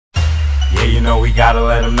Yeah, you know we gotta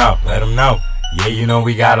let them know. Let them know. Yeah, you know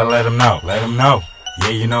we gotta let them know. Let them know. Yeah,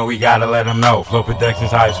 you know we gotta let them know. Flow Productions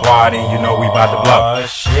Hype Squad, and you know we about to blow.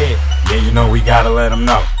 Shit. Yeah, you know we gotta let them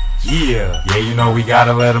know. Yeah, you know we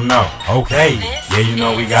gotta let them know. Okay, yeah, you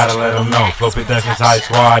know we gotta let them know. Flow Productions Hype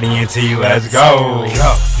Squad, ENT, let's go.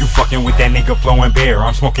 You fucking with that nigga Ft.Bear.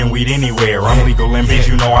 I'm smoking weed anywhere. I'm legal and bitch,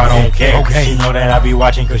 you know I don't care. She know that I be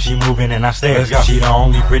watching cause she moving and I stare. She the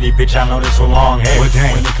only pretty bitch I know that's with long hair.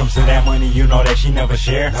 When it comes to that money, you know that she never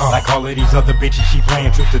share. Like all of these other bitches, she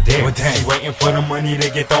playing truth to dare. She waiting for the money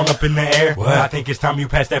to get thrown up in the air. I think it's time you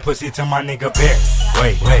pass that pussy to my nigga Bear.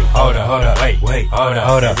 Wait, hold up,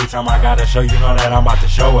 hold up. Every time I gotta show, you know that I'm about to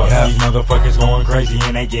show up. These motherfuckers going crazy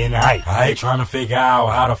and they getting hype. They trying to figure out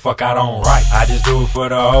how the fuck I don't write. I just do it for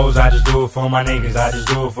the hoes, I just do it for my niggas, I just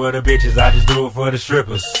do it for the bitches, I just do it for the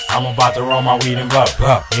strippers. I'm about to roll my weed and blow.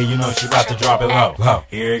 Yeah, you know she about to drop it low.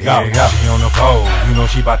 Here it go. She on the pole, you know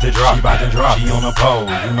she about to drop. She on the pole,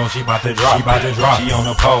 you know she about to drop. She on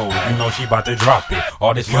the pole, you know she about to drop it.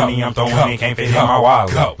 All this money I'm throwing in can't fit in my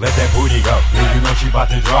wallet. Let that booty go. Yeah, you know she about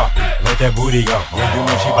to drop it. Let that booty go. Yeah, you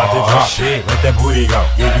know she about to drop it. Let that booty go.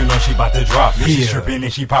 Yeah, you know she about to drop it. She tripping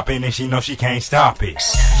and she popping and she know she can't stop it.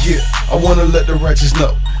 Yeah, I wanna let the righteous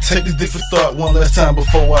know. Take this dick for thought one last time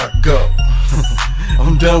before I go.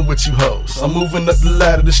 I'm done with you hoes. I'm moving up the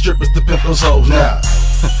ladder, the strippers to pimp those hoes now.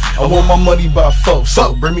 I want my money by four,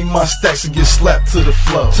 so bring me my stacks and get slapped to the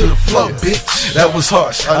flow. To the flow, bitch. That was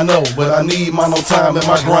harsh, I know, but I need mine on time and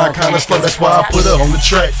my grind kinda slow. That's why I put her on the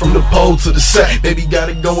track from the pole to the sack. Baby got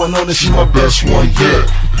it going on and she my best one, yeah.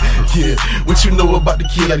 What you know about the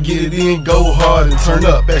kid? I get it in, go hard and turn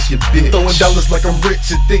up, that's your bitch. Throwing dollars like I'm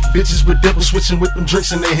rich and thick bitches with dimples switching with them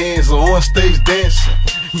drinks in their hands or on stage dancing.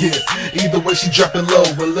 Yeah, either way she drop it low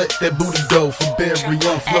and let that booty go. Ft.Bear,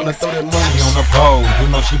 young flow, now throw that money. She on the pole, you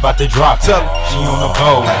know she about to drop it. She on the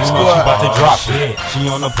pole, you know she about to drop it. She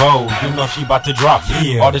on the pole, you know she about to drop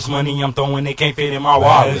it. All this money I'm throwing, it can't fit in my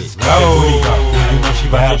wallet. Let that booty go. Yeah, you know she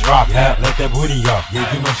about to drop it. Let that booty go. Yeah,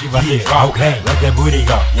 you know she about to drop it. Let that booty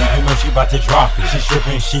go. Yeah, you know she about to drop it. She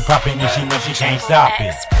stripping, she popping, and she know she can't stop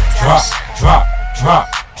it. Drop, drop, drop,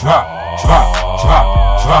 drop, drop,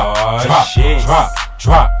 drop, drop,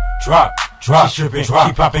 drop, drop, drop. She stripping,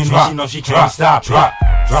 she popping, and she know she can't stop it.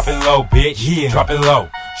 Drop it low, bitch. Drop it low.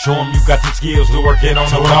 Show 'em you got the skills to work it on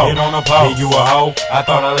the pole. Yeah, you a hoe, I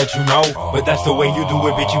thought I'd let you know, but that's the way you do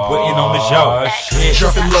it, bitch, you putting on the show.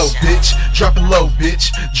 Drop it low, bitch. Drop it low,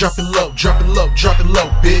 bitch. Drop it low, drop it low, drop it low,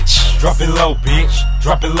 bitch. Drop it low, bitch.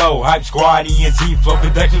 Drop it low. Hype Squad, ENT, Flow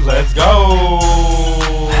Productions, let's go.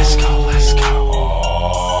 Let's go, let's go.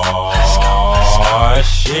 Let's go, let's go.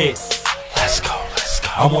 Shit. Let's go, let's go.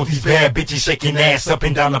 I want these bad bitches shaking ass up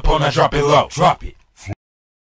and down the pole, now drop it low. Drop it.